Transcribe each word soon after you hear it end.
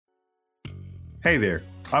Hey there,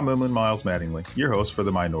 I'm Emlyn Miles Mattingly, your host for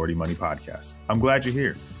the Minority Money Podcast. I'm glad you're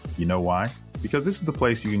here. You know why? Because this is the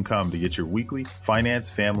place you can come to get your weekly finance,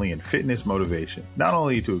 family, and fitness motivation, not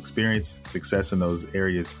only to experience success in those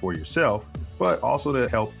areas for yourself, but also to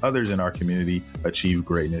help others in our community achieve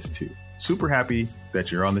greatness too. Super happy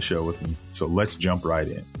that you're on the show with me, so let's jump right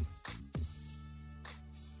in.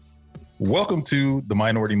 Welcome to the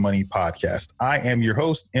Minority Money Podcast. I am your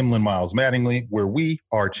host, Emlyn Miles Mattingly, where we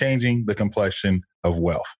are changing the complexion of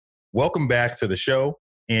wealth. Welcome back to the show,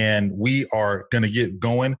 and we are going to get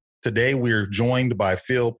going. Today, we're joined by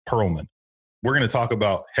Phil Pearlman. We're going to talk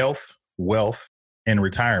about health, wealth, and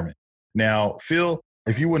retirement. Now, Phil,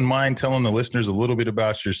 if you wouldn't mind telling the listeners a little bit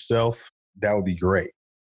about yourself, that would be great.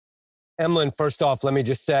 Emlyn, first off, let me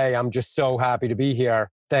just say I'm just so happy to be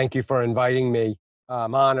here. Thank you for inviting me.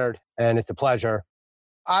 I'm honored, and it's a pleasure.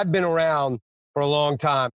 I've been around for a long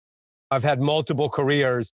time. I've had multiple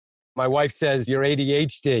careers. My wife says you're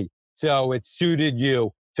ADHD, so it suited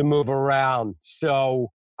you to move around.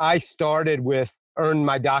 So I earned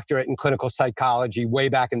my doctorate in clinical psychology way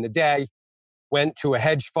back in the day, went to a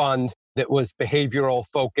hedge fund that was behavioral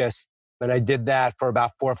focused, and I did that for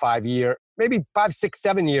about 4 or 5 years, maybe 5, 6,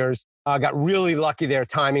 7 years. I got really lucky there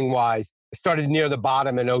timing wise. I started near the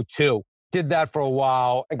bottom in 2002. Did that for a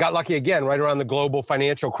while and got lucky again right around the global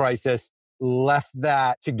financial crisis. Left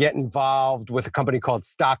that to get involved with a company called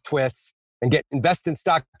StockTwits and invest in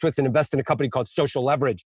StockTwits and invest in a company called Social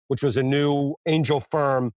Leverage, which was a new angel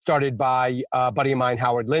firm started by a buddy of mine,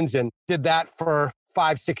 Howard Lindzen. Did that for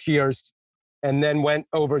 5, 6 years and then went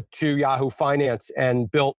over to Yahoo Finance and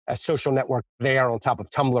built a social network there on top of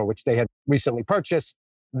Tumblr, which they had recently purchased.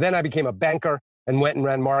 Then I became a banker and went and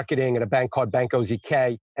ran marketing at a bank called Bank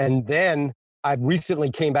OZK. And then I recently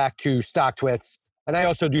came back to StockTwits. And I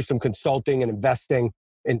also do some consulting and investing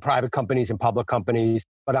in private companies and public companies.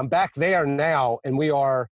 But I'm back there now, and we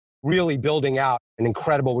are really building out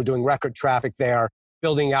we're doing record traffic there,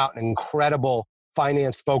 building out an incredible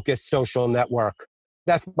finance-focused social network.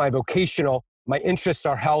 That's my vocational. My interests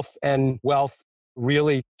are health and wealth,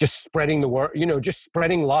 really just spreading the word, just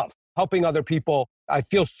spreading love, helping other people. I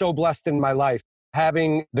feel so blessed in my life,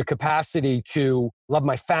 having the capacity to love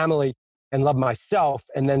my family and love myself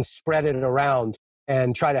and then spread it around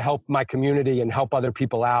and try to help my community and help other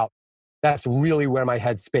people out. That's really where my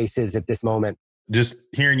headspace is at this moment. Just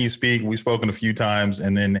hearing you speak, we've spoken a few times,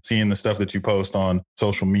 and then seeing the stuff that you post on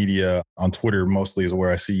social media, on Twitter mostly is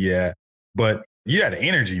where I see you at. But you got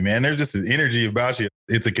energy, man. There's just an energy about you.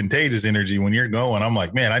 It's a contagious energy. When you're going, I'm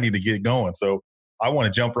like, man, I need to get going. So I want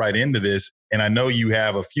to jump right into this. And I know you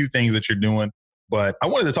have a few things that you're doing, but I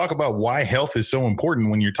wanted to talk about why health is so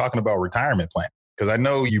important when you're talking about retirement plan. Because I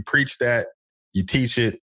know you preach that, you teach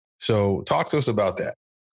it. So talk to us about that.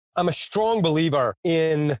 I'm a strong believer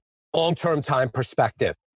in long-term time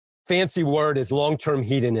perspective. Fancy word is long-term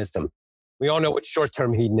hedonism. We all know what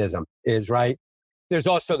short-term hedonism is, right? There's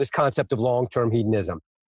also this concept of long-term hedonism.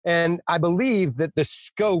 And I believe that the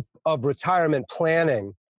scope of retirement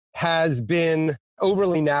planning has been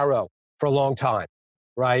overly narrow for a long time,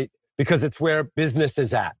 right? Because it's where business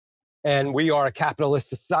is at. And we are a capitalist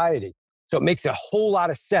society. So it makes a whole lot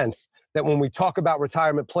of sense that when we talk about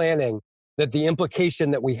retirement planning, that the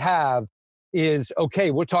implication that we have is,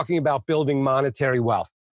 okay, we're talking about building monetary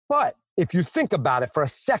wealth. But if you think about it for a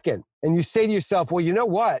second and you say to yourself, well, you know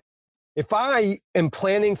what? If I am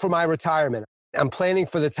planning for my retirement, I'm planning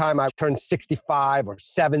for the time I turn 65 or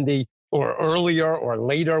 70 or earlier or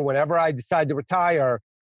later, whenever I decide to retire,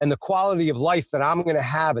 and the quality of life that I'm going to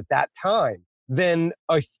have at that time, then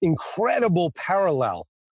an incredible parallel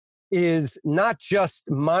is not just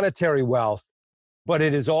monetary wealth, but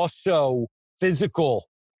it is also physical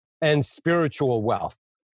and spiritual wealth.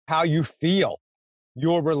 How you feel,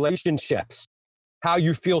 your relationships, how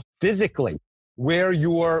you feel physically, where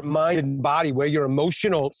your mind and body, where your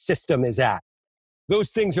emotional system is at. Those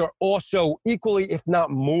things are also equally, if not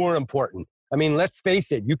more important. I mean, let's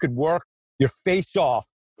face it, you could work your face off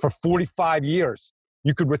for 45 years.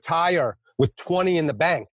 You could retire with 20 in the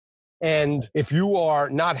bank. And if you are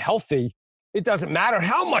not healthy, it doesn't matter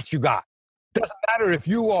how much you got. It doesn't matter if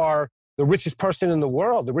you are the richest person in the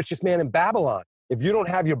world, the richest man in Babylon. If you don't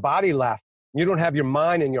have your body left, you don't have your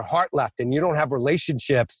mind and your heart left, and you don't have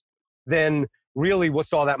relationships, then really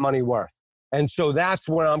what's all that money worth? And so that's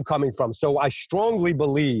where I'm coming from. So I strongly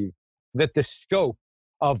believe that the scope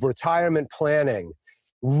of retirement planning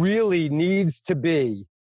really needs to be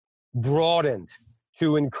broadened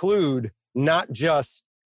to include not just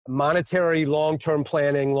monetary long-term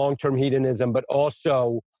planning, long-term hedonism, but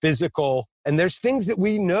also physical. And there's things that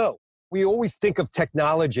we know. We always think of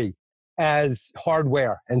technology as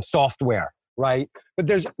hardware and software, right? But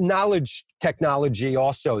there's knowledge technology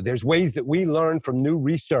also. There's ways that we learn from new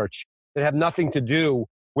research that have nothing to do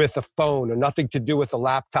with a phone or nothing to do with a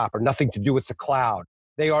laptop or nothing to do with the cloud.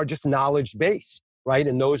 They are just knowledge based, right?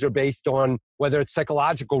 And those are based on whether it's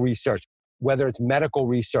psychological research, whether it's medical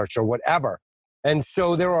research or whatever. And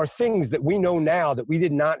so there are things that we know now that we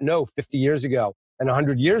did not know 50 years ago and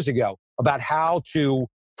 100 years ago about how to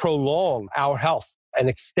prolong our health and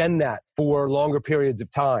extend that for longer periods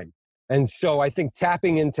of time. And so I think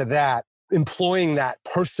tapping into that, employing that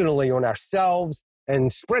personally on ourselves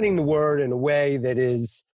and spreading the word in a way that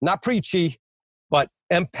is not preachy, but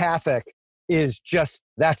empathic is just,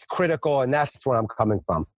 that's critical. And that's where I'm coming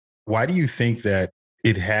from. Why do you think that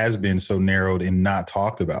it has been so narrowed and not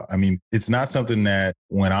talked about? I mean, it's not something that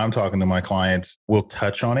when I'm talking to my clients, we'll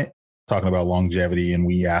touch on it, talking about longevity. And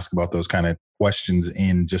we ask about those kind of questions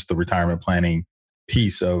in just the retirement planning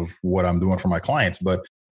piece of what I'm doing for my clients. But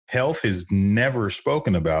health is never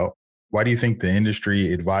spoken about. Why do you think the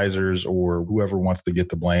industry, advisors, or whoever wants to get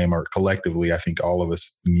the blame, or collectively, I think all of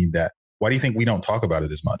us need that? Why do you think we don't talk about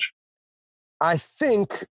it as much? I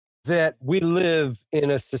think that we live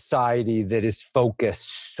in a society that is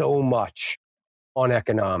focused so much on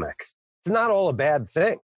economics. It's not all a bad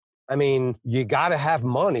thing. I mean, you got to have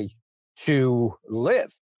money to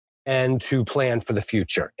live and to plan for the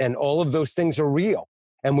future. And all of those things are real.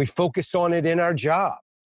 And we focus on it in our job.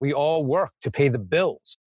 We all work to pay the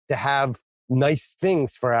bills, to have nice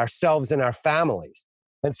things for ourselves and our families.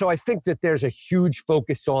 And so I think that there's a huge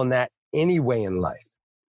focus on that anyway in life.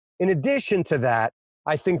 In addition to that,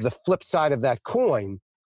 I think the flip side of that coin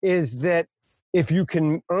is that if you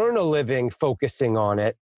can earn a living focusing on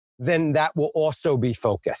it, then that will also be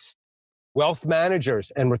focus. Wealth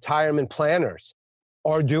managers and retirement planners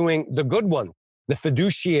are doing the good one. The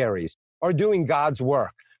fiduciaries are doing God's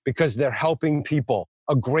work because they're helping people.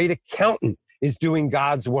 A great accountant is doing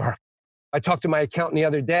God's work. I talked to my accountant the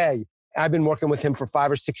other day. I've been working with him for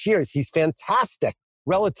 5 or 6 years. He's fantastic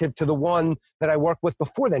relative to the one that I worked with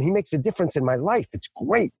before then. He makes a difference in my life. It's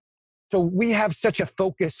great. So we have such a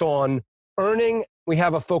focus on earning. We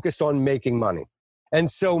have a focus on making money. And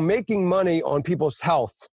so making money on people's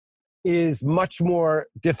health is much more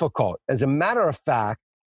difficult. As a matter of fact,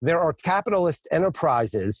 there are capitalist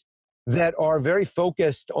enterprises that are very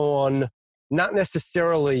focused on not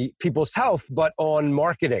necessarily people's health, but on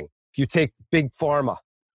marketing. If you take big pharma,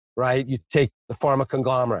 right? You take the pharma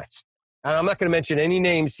conglomerates. And I'm not going to mention any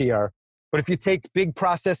names here, but if you take big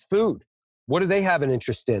processed food, what do they have an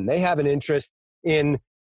interest in? They have an interest in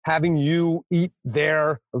having you eat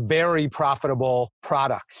their very profitable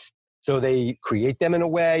products. So they create them in a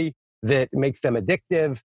way that makes them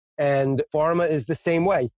addictive. And pharma is the same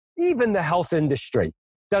way. Even the health industry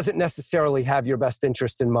doesn't necessarily have your best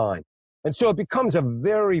interest in mind. And so it becomes a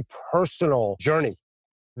very personal journey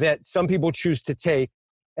that some people choose to take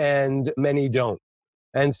and many don't.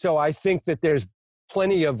 And so I think that there's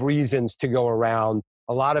plenty of reasons to go around.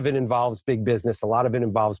 A lot of it involves big business. A lot of it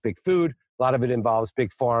involves big food. A lot of it involves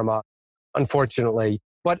big pharma, unfortunately.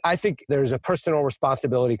 But I think there's a personal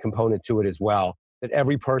responsibility component to it as well, that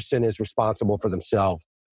every person is responsible for themselves.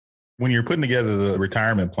 When you're putting together the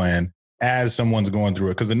retirement plan, as someone's going through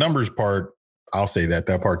it, because the numbers part, I'll say that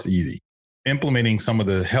part's easy. Implementing some of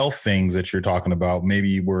the health things that you're talking about,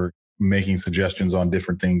 maybe we're making suggestions on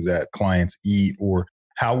different things that clients eat, or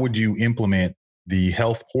how would you implement the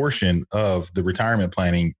health portion of the retirement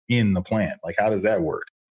planning in the plan? Like, how does that work?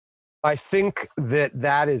 I think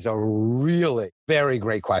that is a really very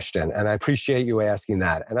great question. And I appreciate you asking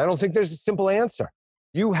that. And I don't think there's a simple answer.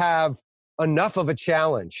 You have enough of a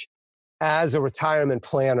challenge as a retirement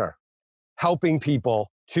planner, helping people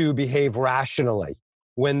to behave rationally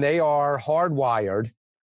when they are hardwired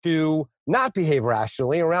to not behave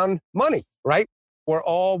rationally around money, right? We're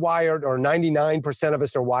all wired, or 99% of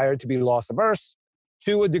us are wired to be loss averse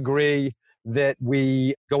to a degree that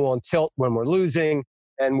we go on tilt when we're losing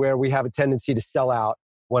and where we have a tendency to sell out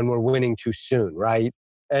when we're winning too soon, right?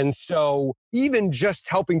 And so even just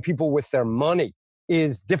helping people with their money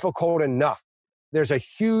is difficult enough. There's a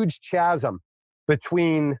huge chasm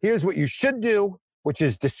between here's what you should do, which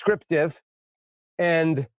is descriptive,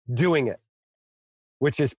 and doing it,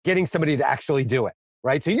 which is getting somebody to actually do it,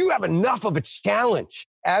 right? So you have enough of a challenge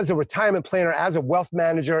as a retirement planner, as a wealth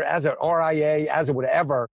manager, as an RIA, as a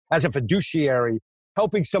whatever, as a fiduciary,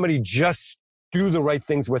 helping somebody just do the right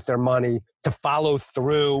things with their money, to follow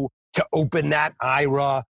through, to open that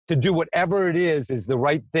IRA, to do whatever it is the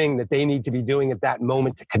right thing that they need to be doing at that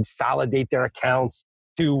moment, to consolidate their accounts,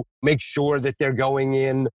 to make sure that they're going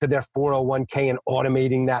in to their 401k and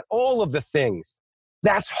automating that, all of the things.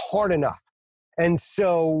 That's hard enough. And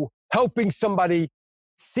so helping somebody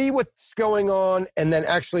see what's going on and then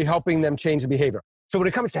actually helping them change the behavior. So when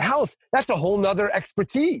it comes to health, that's a whole nother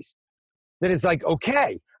expertise that is like,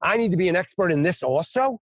 okay, I need to be an expert in this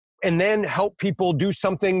also, and then help people do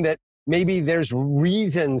something that maybe there's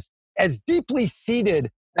reasons as deeply seated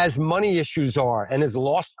as money issues are and as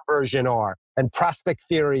loss aversion are and prospect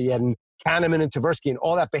theory and Kahneman and Tversky and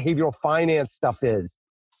all that behavioral finance stuff is.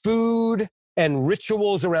 Food and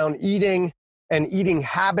rituals around eating and eating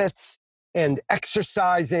habits and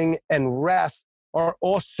exercising and rest are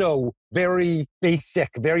also very basic,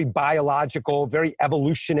 very biological, very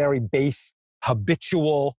evolutionary based,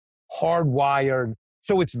 habitual, hardwired.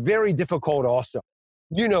 So it's very difficult also.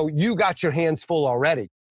 You know, you got your hands full already,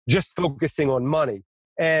 just focusing on money.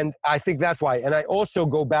 And I think that's why. And I also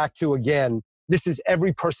go back to, again, this is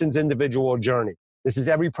every person's individual journey. This is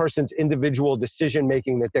every person's individual decision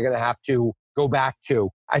making that they're going to have to go back to.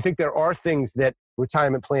 I think there are things that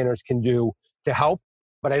retirement planners can do to help,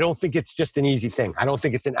 but I don't think it's just an easy thing. I don't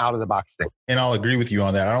think it's an out of the box thing. And I'll agree with you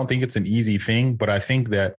on that. I don't think it's an easy thing, but I think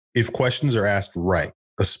that if questions are asked right,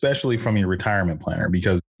 especially from your retirement planner,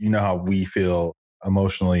 because you know how we feel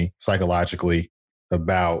emotionally, psychologically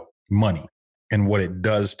about money and what it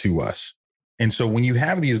does to us. And so when you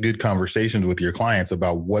have these good conversations with your clients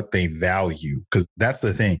about what they value, because that's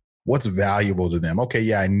the thing, what's valuable to them? Okay,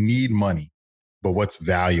 yeah, I need money, but what's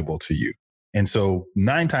valuable to you? And so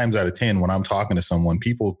 9 times out of 10, when I'm talking to someone,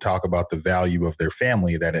 people talk about the value of their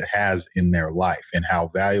family that it has in their life and how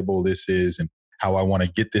valuable this is and how I want to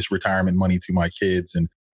get this retirement money to my kids. And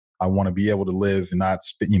I want to be able to live and not,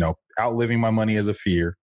 outliving my money is a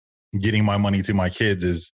fear. Getting my money to my kids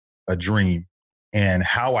is a dream. And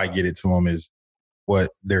how I get it to them is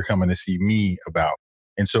what they're coming to see me about.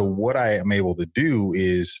 And so what I am able to do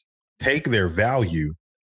is take their value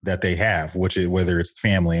that they have, which is whether it's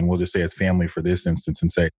family, and we'll just say it's family for this instance,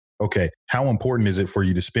 and say, okay, how important is it for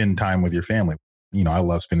you to spend time with your family? I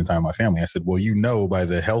love spending time with my family. I said, well, by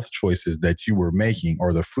the health choices that you were making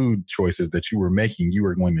or the food choices that you were making, you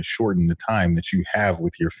are going to shorten the time that you have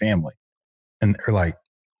with your family. And they're like,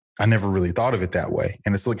 I never really thought of it that way.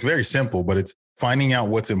 And it's like very simple, but it's finding out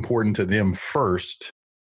what's important to them first,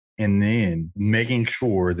 and then making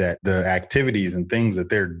sure that the activities and things that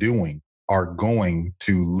they're doing are going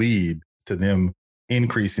to lead to them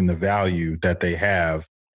increasing the value that they have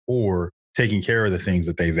or taking care of the things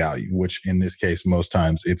that they value, which in this case, most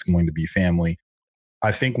times it's going to be family.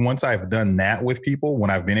 I think once I've done that with people, when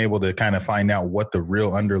I've been able to kind of find out what the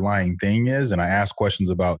real underlying thing is, and I ask questions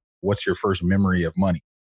about what's your first memory of money,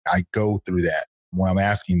 I go through that when I'm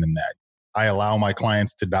asking them that. I allow my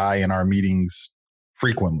clients to die in our meetings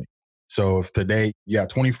frequently. So if today you got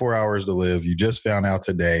 24 hours to live, you just found out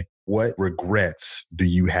today, what regrets do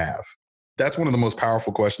you have? That's one of the most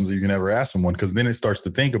powerful questions that you can ever ask someone, because then it starts to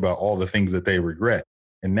think about all the things that they regret.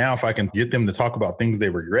 And now if I can get them to talk about things they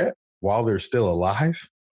regret while they're still alive,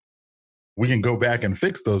 we can go back and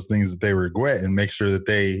fix those things that they regret and make sure that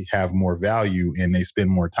they have more value and they spend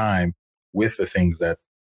more time with the things that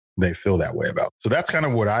they feel that way about. So that's kind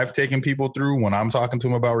of what I've taken people through when I'm talking to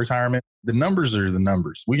them about retirement. The numbers are the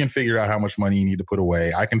numbers. We can figure out how much money you need to put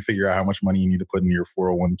away. I can figure out how much money you need to put in your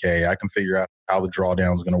 401k. I can figure out how the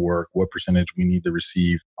drawdown is going to work, what percentage we need to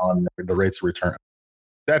receive on the rates of return.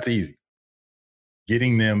 That's easy.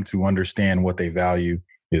 Getting them to understand what they value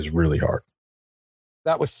is really hard.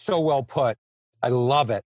 That was so well put. I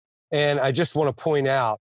love it. And I just want to point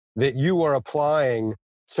out that you are applying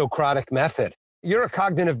Socratic method. You're a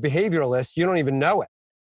cognitive behavioralist. You don't even know it.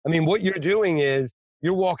 I mean, what you're doing is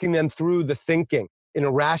you're walking them through the thinking in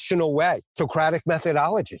a rational way. Socratic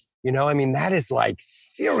methodology. That is like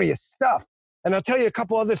serious stuff. And I'll tell you a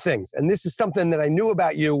couple other things. And this is something that I knew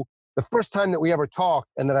about you the first time that we ever talked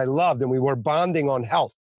and that I loved, and we were bonding on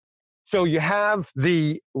health. So you have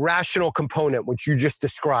the rational component, which you just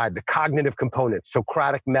described, the cognitive component,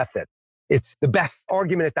 Socratic method. It's the best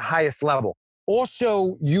argument at the highest level.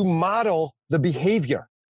 Also, you model the behavior.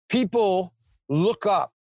 People look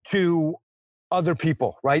up to other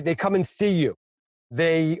people, right? They come and see you.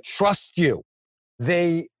 They trust you.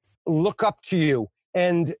 They look up to you.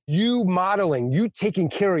 And you modeling, you taking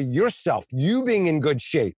care of yourself, you being in good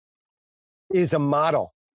shape is a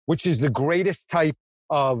model, which is the greatest type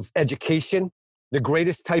of education, the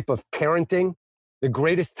greatest type of parenting, the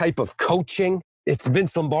greatest type of coaching. It's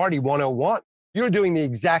Vince Lombardi 101. You're doing the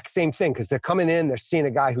exact same thing because they're coming in, they're seeing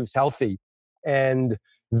a guy who's healthy. And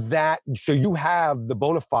so you have the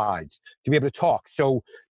bona fides to be able to talk. So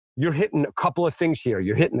you're hitting a couple of things here.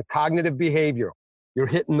 You're hitting the cognitive behavioral. You're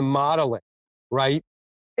hitting the modeling, right?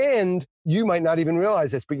 And you might not even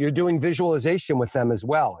realize this, but you're doing visualization with them as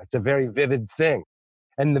well. It's a very vivid thing.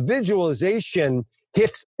 And the visualization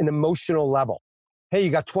hits an emotional level. Hey, you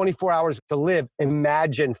got 24 hours to live.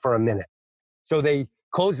 Imagine for a minute. So they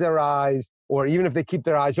close their eyes, or even if they keep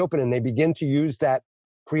their eyes open and they begin to use that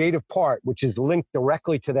creative part, which is linked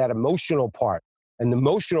directly to that emotional part. And the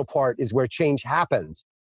emotional part is where change happens.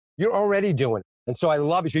 You're already doing it. And so I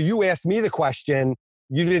love it. So you asked me the question,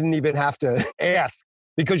 you didn't even have to ask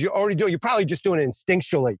because you're already doing it. You're probably just doing it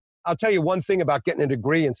instinctually. I'll tell you one thing about getting a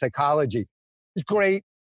degree in psychology. It's great.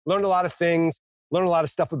 Learned a lot of things. Learned a lot of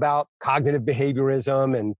stuff about cognitive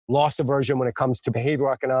behaviorism and loss aversion when it comes to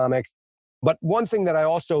behavioral economics. But one thing that I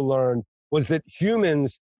also learned was that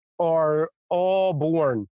humans are all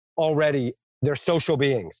born already. They're social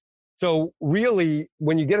beings. So really,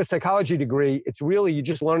 when you get a psychology degree, it's really, you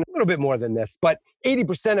just learn a little bit more than this, but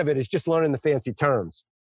 80% of it is just learning the fancy terms.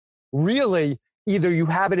 Really, either you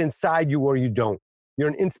have it inside you or you don't. You're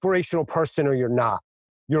an inspirational person or you're not.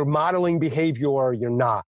 You're modeling behavior or you're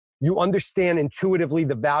not. You understand intuitively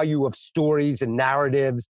the value of stories and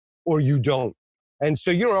narratives or you don't. And so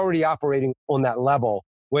you're already operating on that level,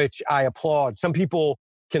 which I applaud. Some people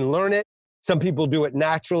can learn it. Some people do it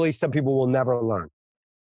naturally. Some people will never learn.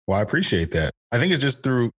 Well, I appreciate that. I think it's just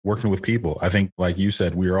through working with people. I think, like you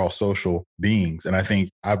said, we are all social beings. And I think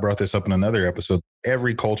I brought this up in another episode.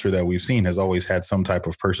 Every culture that we've seen has always had some type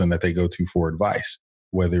of person that they go to for advice,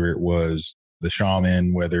 whether it was the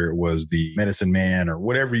shaman, whether it was the medicine man, or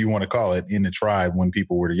whatever you want to call it in the tribe. When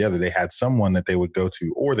people were together, they had someone that they would go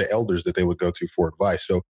to, or the elders that they would go to for advice.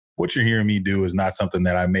 So what you're hearing me do is not something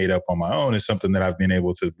that I made up on my own. It's something that I've been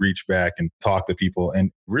able to reach back and talk to people.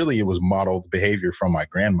 And really, it was modeled behavior from my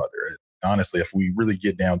grandmother. Honestly, if we really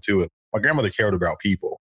get down to it, my grandmother cared about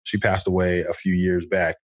people. She passed away a few years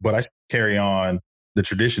back, but I carry on the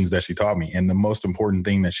traditions that she taught me. And the most important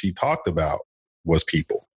thing that she talked about was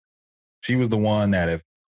people. She was the one that if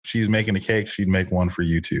she's making a cake, she'd make one for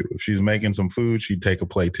you too. If she's making some food, she'd take a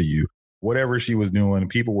plate to you. Whatever she was doing,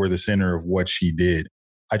 people were the center of what she did.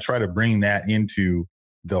 I try to bring that into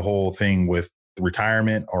the whole thing with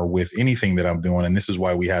retirement or with anything that I'm doing. And this is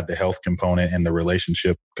why we had the health component and the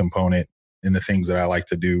relationship component and the things that I like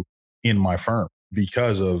to do in my firm,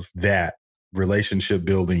 because of that relationship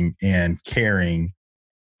building and caring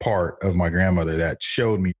part of my grandmother that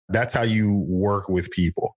showed me that's how you work with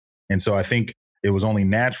people. And so I think it was only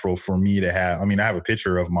natural for me to have, I have a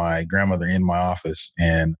picture of my grandmother in my office,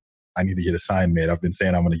 and I need to get a sign made. I've been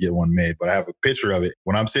saying I'm going to get one made, but I have a picture of it.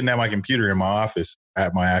 When I'm sitting at my computer in my office,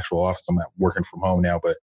 at my actual office, I'm working from home now,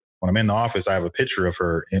 but when I'm in the office, I have a picture of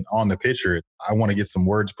her. And on the picture, I want to get some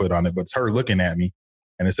words put on it, but it's her looking at me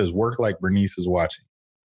and it says, "Work like Bernice is watching."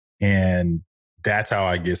 And that's how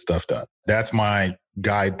I get stuff done. That's my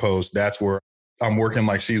guidepost. That's where I'm working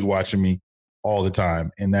like she's watching me all the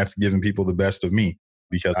time. And that's giving people the best of me,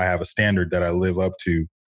 because I have a standard that I live up to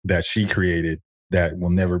that she created that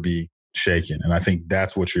will never be shaken. And I think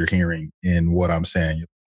that's what you're hearing in what I'm saying.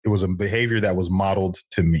 It was a behavior that was modeled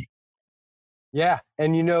to me. Yeah.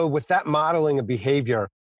 And with that modeling of behavior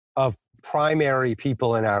of primary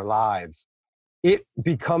people in our lives, it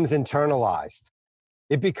becomes internalized.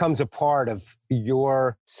 It becomes a part of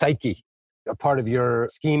your psyche, a part of your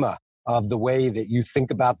schema of the way that you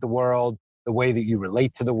think about the world, the way that you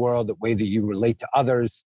relate to the world, the way that you relate to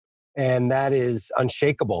others. And that is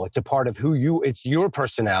unshakable. It's a part of it's your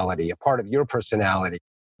personality, a part of your personality.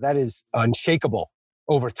 That is unshakable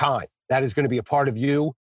over time. That is going to be a part of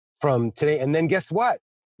you from today. And then guess what?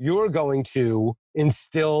 You're going to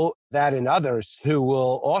instill that in others who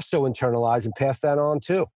will also internalize and pass that on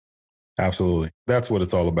too. Absolutely. That's what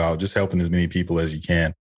it's all about. Just helping as many people as you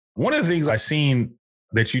can. One of the things I seen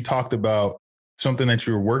that you talked about, something that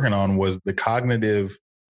you were working on, was the cognitive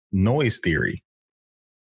noise theory.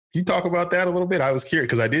 Can you talk about that a little bit? I was curious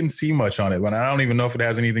because I didn't see much on it, but I don't even know if it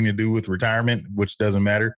has anything to do with retirement, which doesn't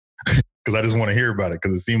matter, because I just want to hear about it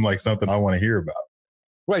because it seemed like something I want to hear about.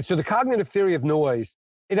 Right. So the cognitive theory of noise,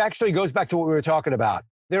 it actually goes back to what we were talking about.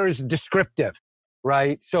 There is descriptive,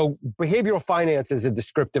 right? So behavioral finance is a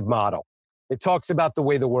descriptive model. It talks about the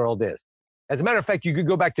way the world is. As a matter of fact, you could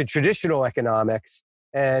go back to traditional economics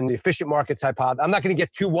and the efficient markets hypothesis. I'm not going to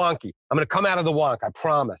get too wonky. I'm going to come out of the wonk, I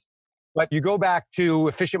promise. But you go back to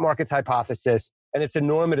efficient markets hypothesis, and it's a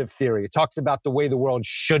normative theory. It talks about the way the world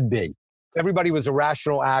should be. If everybody was a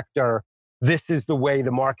rational actor, this is the way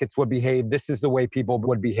the markets would behave. This is the way people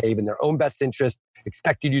would behave in their own best interest,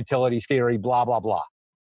 expected utility theory, blah, blah, blah.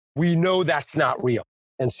 We know that's not real.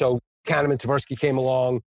 And so Kahneman and Tversky came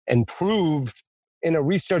along and proved in a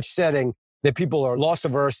research setting that people are loss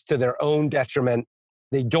averse to their own detriment.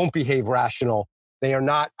 They don't behave rational. They are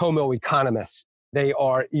not homo economists. They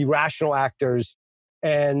are irrational actors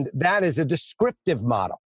And that is a descriptive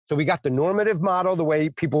model. So we got the normative model, the way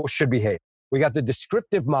people should behave. We got the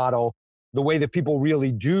descriptive model, the way that people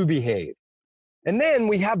really do behave. And then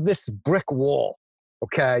we have this brick wall,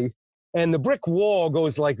 okay? And the brick wall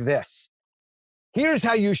goes like this. Here's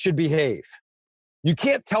how you should behave. You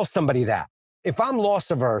can't tell somebody that. If I'm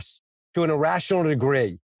loss averse to an irrational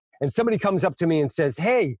degree, and somebody comes up to me and says,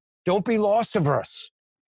 hey, don't be loss averse.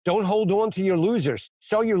 Don't hold on to your losers.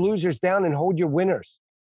 Sell your losers down and hold your winners.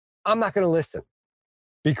 I'm not going to listen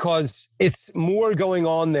because it's more going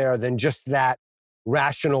on there than just that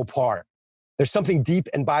rational part. There's something deep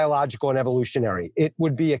and biological and evolutionary. It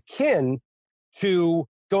would be akin to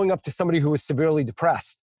going up to somebody who was severely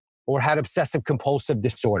depressed or had obsessive compulsive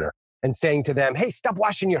disorder and saying to them, hey, stop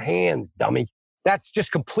washing your hands, dummy. That's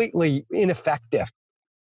just completely ineffective.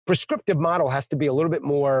 Prescriptive model has to be a little bit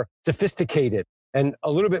more sophisticated and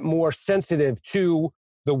a little bit more sensitive to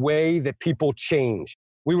the way that people change.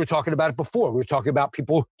 We were talking about it before. We were talking about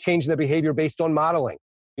people changing their behavior based on modeling.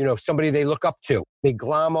 You know, somebody they look up to. They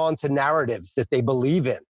glom onto narratives that they believe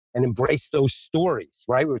in and embrace those stories,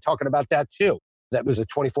 right? We were talking about that too. That was a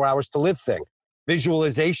 24 hours to live thing.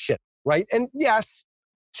 Visualization, right? And yes,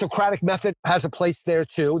 Socratic method has a place there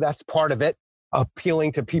too. That's part of it.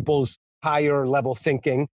 Appealing to people's higher level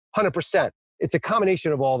thinking, 100%. It's a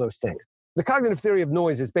combination of all those things. The cognitive theory of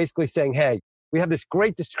noise is basically saying, hey, we have this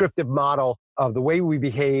great descriptive model of the way we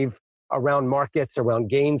behave around markets, around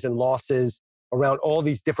gains and losses, around all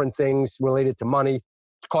these different things related to money.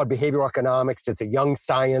 It's called behavioral economics. It's a young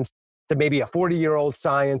science. It's maybe a 40-year-old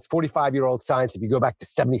science, 45-year-old science. If you go back to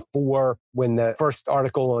 74, when the first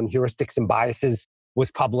article on heuristics and biases was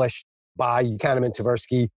published by Kahneman and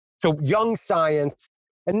Tversky. So young science.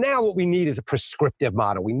 And now what we need is a prescriptive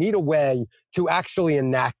model. We need a way to actually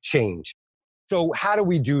enact change. So how do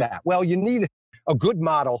we do that? Well, you need a good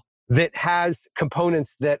model that has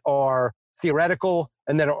components that are theoretical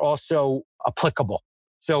and that are also applicable.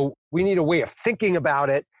 So we need a way of thinking about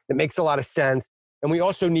it that makes a lot of sense. And we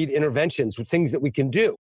also need interventions with things that we can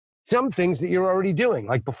do. Some things that you're already doing.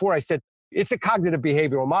 Like before I said, it's a cognitive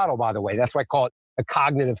behavioral model, by the way. That's why I call it a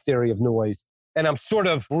cognitive theory of noise. And I'm sort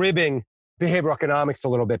of ribbing behavioral economics a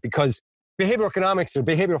little bit because behavioral economics or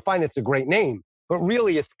behavioral finance is a great name, but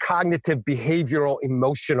really it's cognitive, behavioral,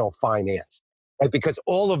 emotional finance, right? Because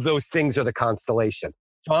all of those things are the constellation.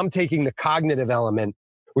 So I'm taking the cognitive element,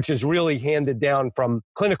 which is really handed down from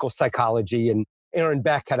clinical psychology, and Aaron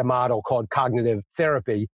Beck had a model called cognitive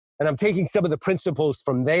therapy. And I'm taking some of the principles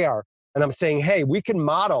from there and I'm saying, hey, we can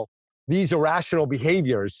model these irrational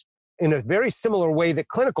behaviors in a very similar way that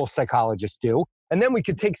clinical psychologists do. And then we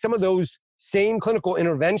could take some of those same clinical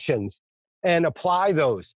interventions and apply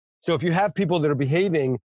those. So if you have people that are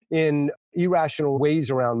behaving in irrational ways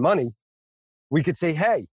around money, we could say,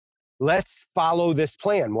 hey, let's follow this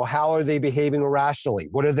plan. Well, how are they behaving irrationally?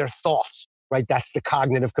 What are their thoughts, right? That's the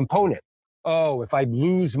cognitive component. Oh, if I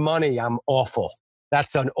lose money, I'm awful.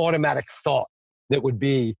 That's an automatic thought that would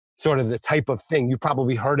be sort of the type of thing. You've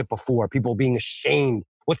probably heard it before, people being ashamed.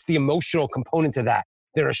 What's the emotional component to that?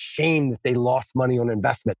 They're ashamed that they lost money on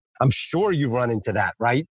investment. I'm sure you've run into that,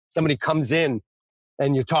 right? Somebody comes in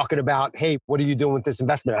and you're talking about, hey, what are you doing with this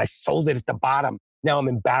investment? I sold it at the bottom. Now I'm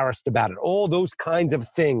embarrassed about it. All those kinds of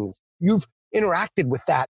things. You've interacted with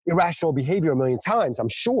that irrational behavior a million times, I'm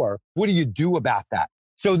sure. What do you do about that?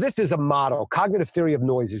 So this is a model. Cognitive theory of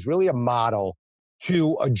noise is really a model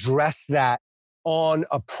to address that on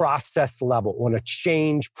a process level, on a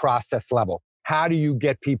change process level. How do you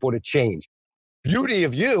get people to change? Beauty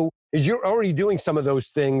of you is you're already doing some of those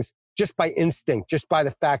things just by instinct, just by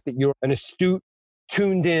the fact that you're an astute,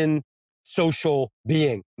 tuned in social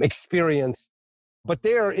being, experienced. But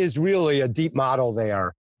there is really a deep model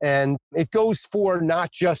there. And it goes for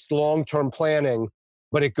not just long-term planning,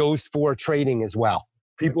 but it goes for trading as well.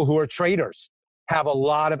 People who are traders have a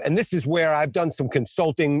lot of, and this is where I've done some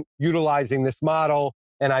consulting utilizing this model,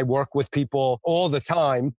 and I work with people all the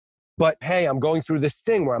time. But hey, I'm going through this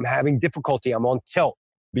thing where I'm having difficulty. I'm on tilt,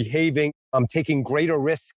 behaving. I'm taking greater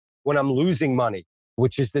risk when I'm losing money,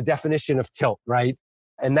 which is the definition of tilt, right?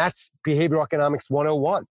 And that's behavioral economics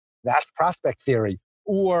 101. That's prospect theory.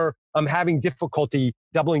 Or I'm having difficulty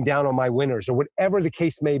doubling down on my winners, or whatever the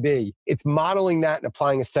case may be. It's modeling that and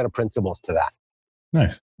applying a set of principles to that.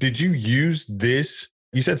 Nice. Did you use this?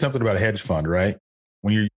 You said something about a hedge fund, right?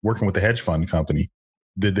 When you're working with a hedge fund company,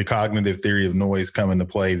 did the cognitive theory of noise come into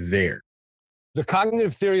play there? The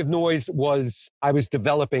cognitive theory of noise I was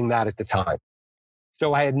developing that at the time.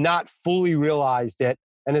 So I had not fully realized it.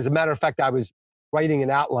 And as a matter of fact, I was writing an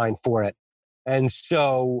outline for it. And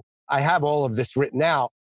so I have all of this written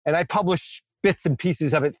out and I publish bits and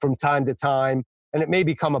pieces of it from time to time. and it may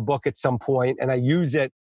become a book at some point, and I use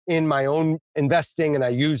it in my own investing, and I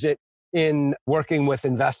use it in working with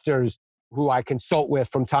investors who I consult with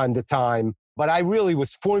from time to time. But I really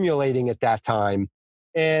was formulating at that time.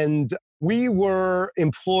 And we were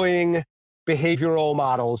employing behavioral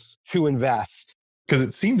models to invest. Because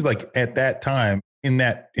it seems like at that time, in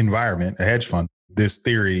that environment, a hedge fund, this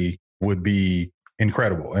theory would be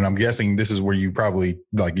incredible. And I'm guessing this is where you probably,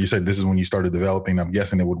 like you said, this is when you started developing. I'm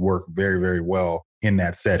guessing it would work very, very well in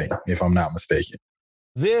that setting, if I'm not mistaken.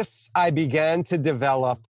 This I began to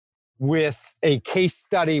develop with a case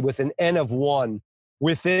study with an N of 1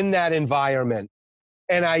 within that environment.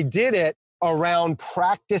 And I did it around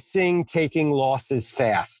practicing taking losses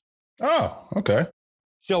fast. Oh, okay.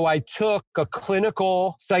 So I took a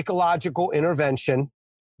clinical psychological intervention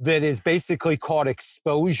that is basically called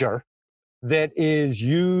exposure, that is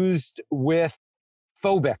used with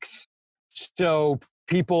phobics. So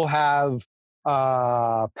people have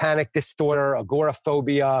panic disorder,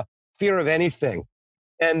 agoraphobia, fear of anything.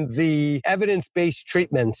 And the evidence-based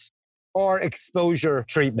treatments are exposure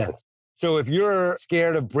treatments. So if you're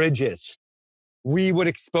scared of bridges, we would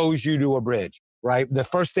expose you to a bridge, right? The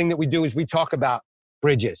first thing that we do is we talk about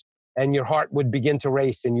bridges, and your heart would begin to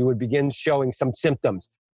race and you would begin showing some symptoms.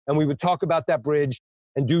 And we would talk about that bridge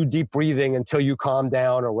and do deep breathing until you calm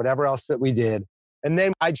down or whatever else that we did. And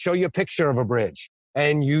then I'd show you a picture of a bridge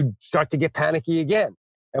and you'd start to get panicky again.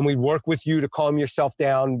 And we'd work with you to calm yourself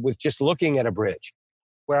down with just looking at a bridge.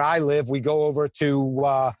 Where I live, we go over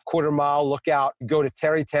to Quarter Mile Lookout, go to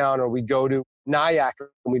Terrytown, or we go to Nyack,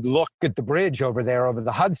 and we'd look at the bridge over there over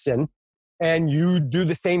the Hudson, and you do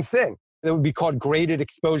the same thing. It would be called graded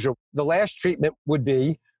exposure. The last treatment would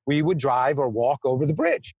be we would drive or walk over the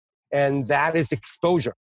bridge, and that is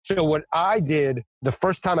exposure. So what I did the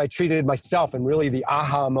first time I treated myself, and really the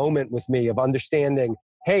aha moment with me of understanding,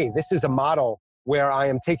 hey, this is a model where I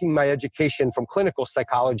am taking my education from clinical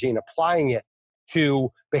psychology and applying it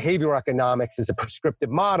to behavioral economics as a prescriptive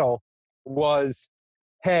model, was,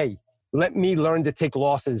 hey, let me learn to take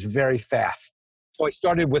losses very fast. So I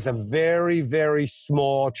started with a very, very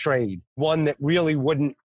small trade, one that really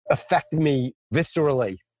wouldn't affect me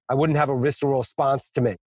viscerally. I wouldn't have a visceral response to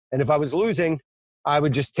me. And if I was losing, I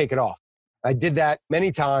would just take it off. I did that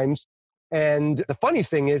many times. And the funny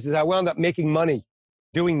thing is I wound up making money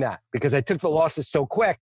doing that because I took the losses so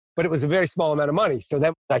quick, but it was a very small amount of money. So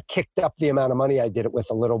then I kicked up the amount of money I did it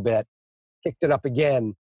with a little bit, kicked it up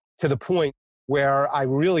again to the point where I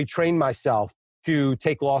really trained myself to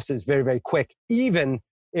take losses very, very quick, even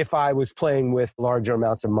if I was playing with larger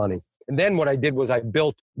amounts of money. And then what I did was I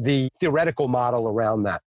built the theoretical model around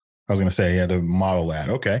that. I was going to say, you had to model that.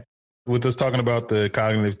 Okay. With us talking about the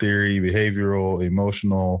cognitive theory, behavioral,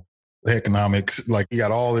 emotional, economics, like you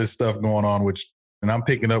got all this stuff going on, and I'm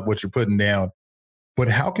picking up what you're putting down. But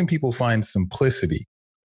how can people find simplicity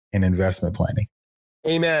in investment planning?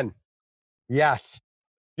 Amen. Yes,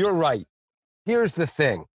 you're right. Here's the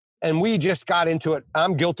thing. And we just got into it.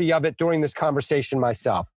 I'm guilty of it during this conversation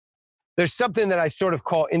myself. There's something that I sort of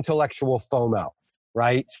call intellectual FOMO,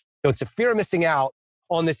 right? So it's a fear of missing out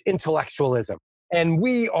on this intellectualism. And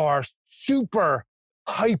we are super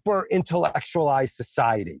hyper intellectualized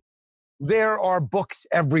society. There are books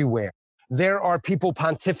everywhere. There are people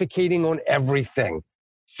pontificating on everything.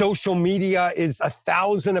 Social media is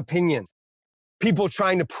 1,000 opinions. People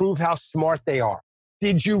trying to prove how smart they are.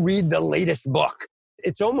 Did you read the latest book?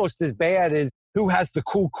 It's almost as bad as who has the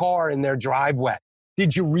cool car in their driveway.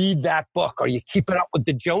 Did you read that book? Are you keeping up with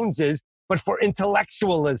the Joneses, but for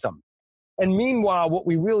intellectualism? And meanwhile, what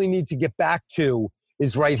we really need to get back to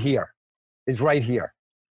is right here.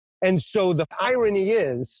 And so the irony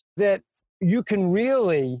is that you can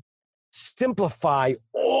really simplify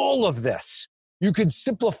all of this. You could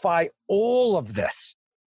simplify all of this,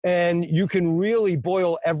 and you can really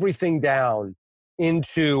boil everything down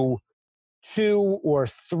into 2 or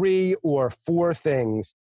 3 or 4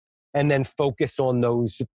 things, and then focus on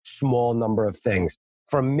those small number of things.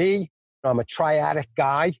 For me, I'm a triadic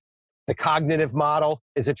guy. The cognitive model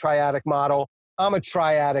is a triadic model. I'm a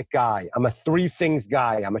triadic guy. I'm a 3 things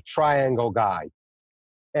guy. I'm a triangle guy.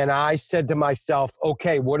 And I said to myself,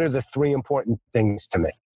 okay, what are the 3 important things to me?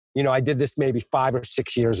 I did this maybe 5 or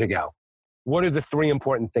 6 years ago. What are the 3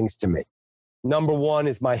 important things to me? Number 1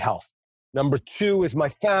 is my health. Number 2 is my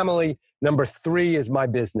family. Number 3 is my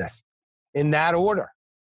business. In that order.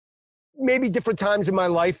 Maybe different times in my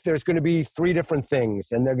life, there's going to be 3 different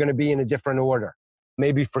things, and they're going to be in a different order.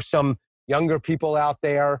 Maybe for some younger people out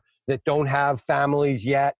there that don't have families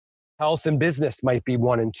yet, health and business might be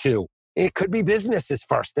 1 and 2. It could be businesses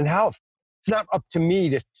first and health. It's not up to me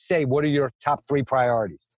to say, what are your top 3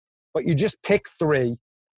 priorities? but you just pick three.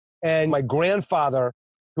 And my grandfather,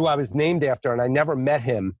 who I was named after, and I never met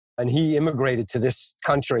him, and he immigrated to this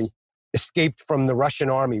country, escaped from the Russian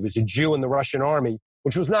army. He was a Jew in the Russian army,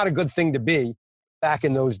 which was not a good thing to be back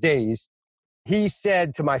in those days. He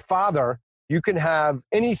said to my father, you can have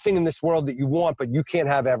anything in this world that you want, but you can't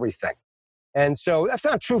have everything. And so that's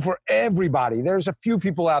not true for everybody. There's a few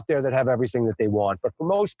people out there that have everything that they want. But for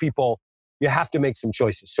most people, you have to make some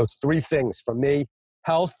choices. So three things for me: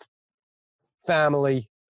 health, family,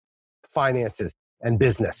 finances, and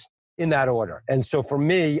business, in that order. And so for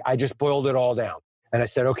me, I just boiled it all down. And I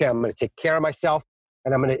said, okay, I'm going to take care of myself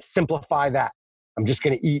and I'm going to simplify that. I'm just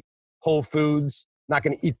going to eat whole foods, not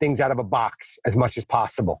going to eat things out of a box as much as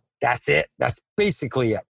possible. That's it. That's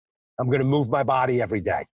basically it. I'm going to move my body every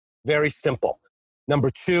day. Very simple.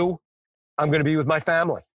 Number two, I'm going to be with my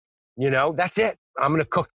family. That's it. I'm going to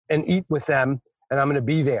cook and eat with them and I'm going to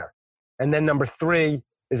be there. And then number three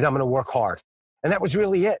is I'm going to work hard. And that was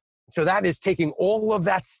really it. So that is taking all of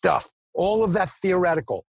that stuff, all of that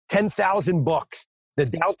theoretical, 10,000 books, the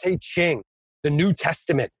Tao Te Ching, the New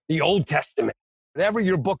Testament, the Old Testament, whatever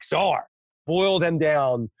your books are, boil them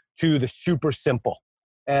down to the super simple.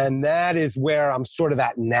 And that is where I'm sort of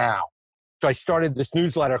at now. So I started this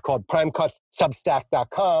newsletter called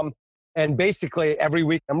PrimeCutsSubstack.com. And basically every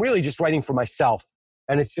week, I'm really just writing for myself.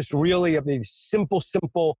 And it's just really these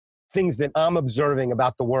simple things that I'm observing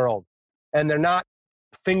about the world. And they're not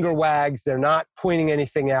finger wags. They're not pointing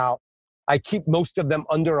anything out. I keep most of them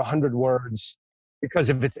under 100 words because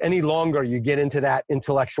if it's any longer, you get into that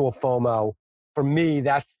intellectual FOMO. For me,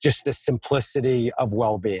 that's just the simplicity of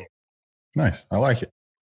well-being. Nice. I like it.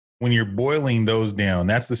 When you're boiling those down,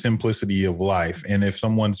 that's the simplicity of life. And if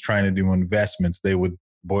someone's trying to do investments, they would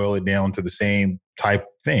boil it down to the same type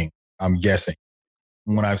thing, I'm guessing.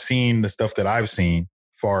 When I've seen the stuff that I've seen,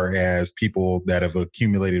 far as people that have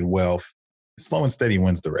accumulated wealth, slow and steady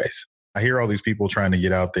wins the race. I hear all these people trying to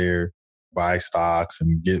get out there, buy stocks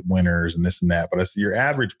and get winners and this and that. But I see your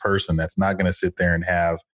average person that's not going to sit there and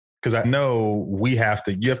have, because I know you have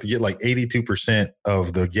to get like 82%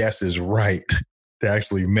 of the guesses right to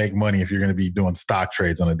actually make money if you're going to be doing stock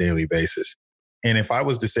trades on a daily basis. And if I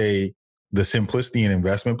was to say the simplicity in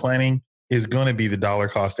investment planning is going to be the dollar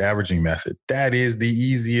cost averaging method, that is the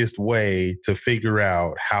easiest way to figure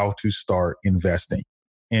out how to start investing.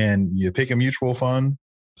 And you pick a mutual fund,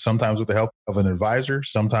 sometimes with the help of an advisor,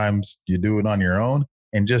 sometimes you do it on your own,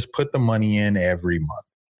 and just put the money in every month.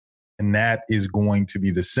 And that is going to be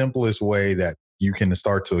the simplest way that you can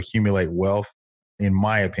start to accumulate wealth, in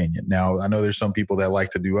my opinion. Now, I know there's some people that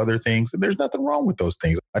like to do other things, and there's nothing wrong with those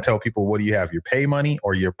things. I tell people, what do you have, your pay money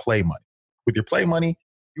or your play money? With your play money,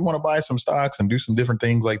 you want to buy some stocks and do some different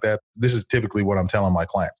things like that. This is typically what I'm telling my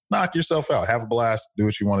clients. Knock yourself out, have a blast, do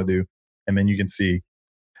what you want to do, and then you can see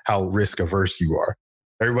how risk averse you are.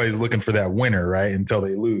 Everybody's looking for that winner, right? Until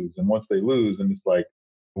they lose. And once they lose, and it's like,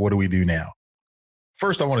 what do we do now?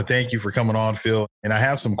 First, I want to thank you for coming on, Phil. And I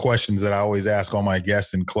have some questions that I always ask all my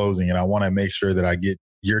guests in closing, and I want to make sure that I get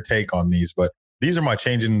your take on these. But these are my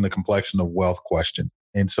changing the complexion of wealth questions.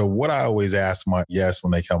 And so what I always ask my guests when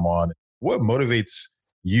they come on, what motivates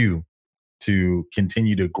you to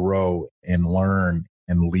continue to grow and learn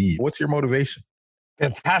and lead? What's your motivation?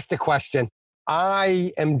 Fantastic question.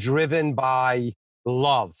 I am driven by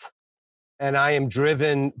love, and I am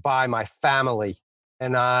driven by my family,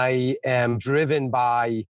 and I am driven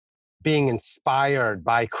by being inspired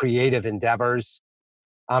by creative endeavors.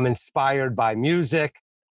 I'm inspired by music,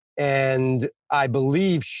 and I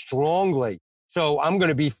believe strongly. So I'm going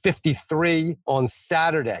to be 53 on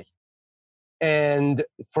Saturday. And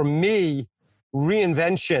for me,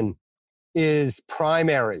 reinvention is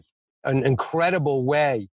primary, an incredible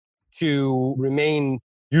way to remain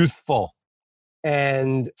youthful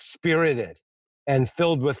and spirited and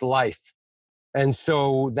filled with life. And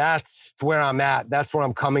so that's where I'm at. That's where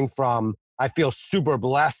I'm coming from. I feel super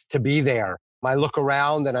blessed to be there. I look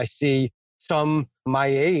around and I see some my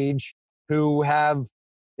age who have,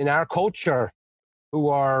 in our culture, who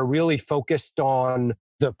are really focused on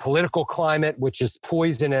the political climate, which is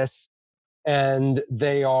poisonous, and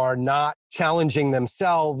they are not challenging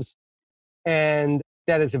themselves. And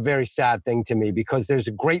that is a very sad thing to me because there's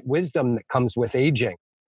a great wisdom that comes with aging.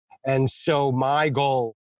 And so my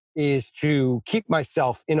goal is to keep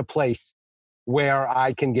myself in a place where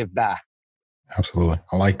I can give back. Absolutely.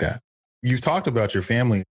 I like that. You've talked about your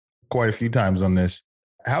family quite a few times on this.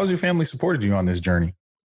 How has your family supported you on this journey?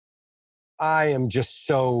 I am just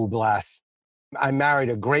so blessed. I married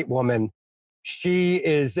a great woman. She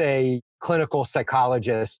is a clinical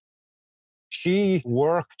psychologist. She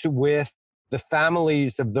worked with the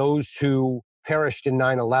families of those who perished in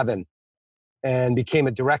 9/11 and became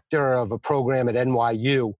a director of a program at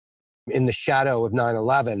NYU in the shadow of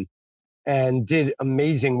 9/11 and did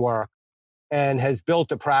amazing work and has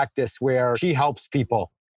built a practice where she helps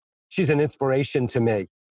people. She's an inspiration to me.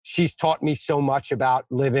 She's taught me so much about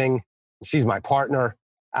living. She's my partner.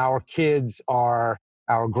 Our kids are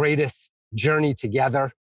our greatest journey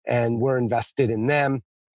together, and we're invested in them.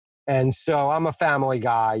 And so I'm a family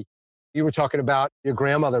guy. You were talking about your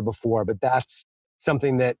grandmother before, but that's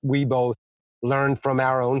something that we both learned from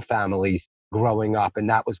our own families growing up, and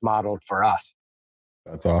that was modeled for us.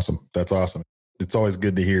 That's awesome. That's awesome. It's always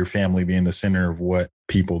good to hear family being the center of what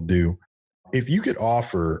people do. If you could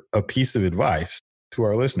offer a piece of advice to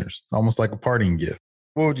our listeners, almost like a parting gift,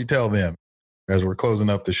 what would you tell them as we're closing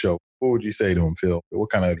up the show? What would you say to them, Phil? What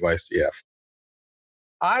kind of advice do you have?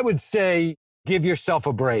 I would say give yourself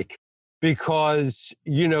a break because,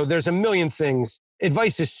 there's a million things.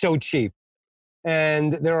 Advice is so cheap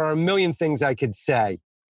and there are a million things I could say.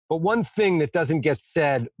 But one thing that doesn't get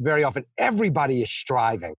said very often, everybody is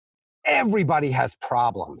striving. Everybody has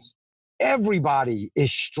problems. Everybody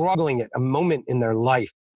is struggling at a moment in their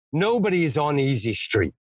life. Nobody is on easy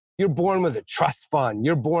street. You're born with a trust fund.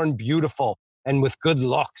 You're born beautiful and with good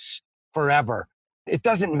looks forever. It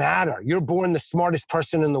doesn't matter. You're born the smartest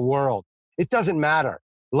person in the world. It doesn't matter.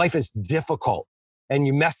 Life is difficult and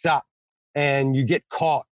you mess up and you get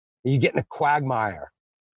caught and you get in a quagmire.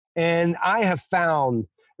 And I have found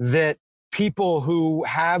that people who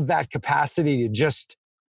have that capacity to just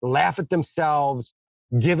laugh at themselves,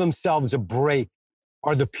 give themselves a break,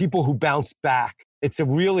 are the people who bounce back. It's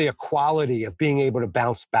really a quality of being able to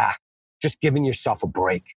bounce back, just giving yourself a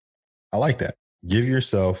break. I like that. Give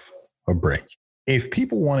yourself a break. If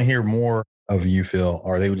people want to hear more of you, Phil,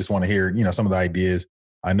 or they just want to hear, some of the ideas,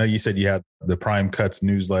 I know you said you have the Prime Cuts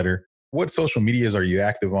newsletter. What social medias are you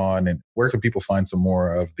active on, and where can people find some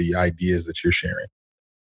more of the ideas that you're sharing?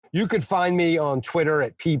 You could find me on Twitter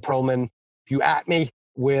at P. Perlman. If you at me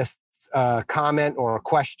with a comment or a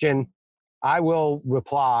question, I will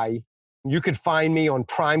reply. You could find me on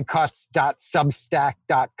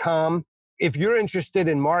primecuts.substack.com. If you're interested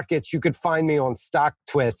in markets, you could find me on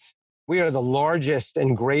StockTwits. We are the largest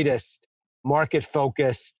and greatest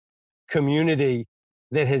market-focused community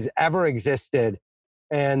that has ever existed.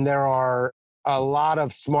 And there are a lot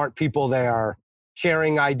of smart people there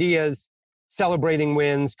sharing ideas, celebrating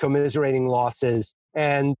wins, commiserating losses.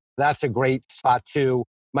 And that's a great spot too.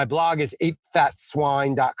 My blog is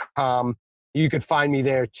 8fatswine.com. You could find me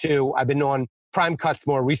there too. I've been on Prime Cuts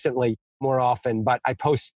more recently, more often, but I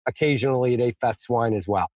post occasionally at 8fatswine as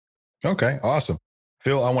well. Okay, awesome.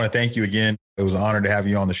 Phil, I want to thank you again. It was an honor to have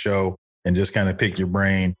you on the show and just kind of pick your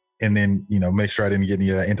brain and then, make sure I didn't get any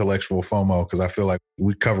intellectual FOMO, because I feel like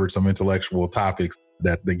we covered some intellectual topics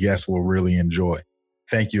that the guests will really enjoy.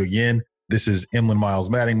 Thank you again. This is Emlen Miles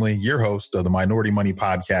Mattingly, your host of the Minority Money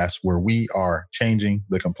Podcast, where we are changing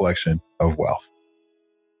the complexion of wealth.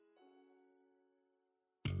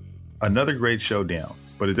 Another great show down,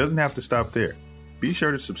 but it doesn't have to stop there. Be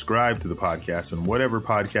sure to subscribe to the podcast on whatever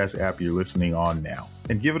podcast app you're listening on now,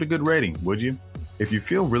 and give it a good rating, would you? If you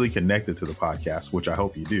feel really connected to the podcast, which I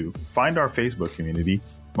hope you do, find our Facebook community,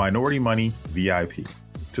 Minority Money VIP,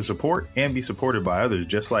 to support and be supported by others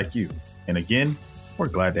just like you. And again, we're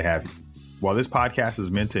glad to have you. While this podcast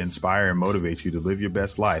is meant to inspire and motivate you to live your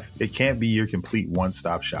best life, it can't be your complete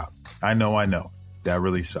one-stop shop. I know. That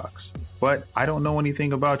really sucks. But I don't know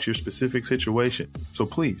anything about your specific situation. So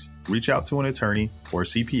please reach out to an attorney or a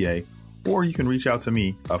CPA, or you can reach out to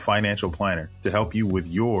me, a financial planner, to help you with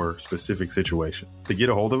your specific situation. To get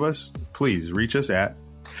a hold of us, please reach us at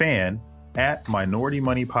fan@Minority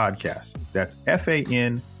Money Podcast. That's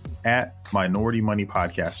FAN@Minority Money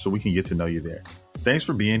Podcast, so we can get to know you there. Thanks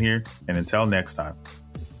for being here, and until next time.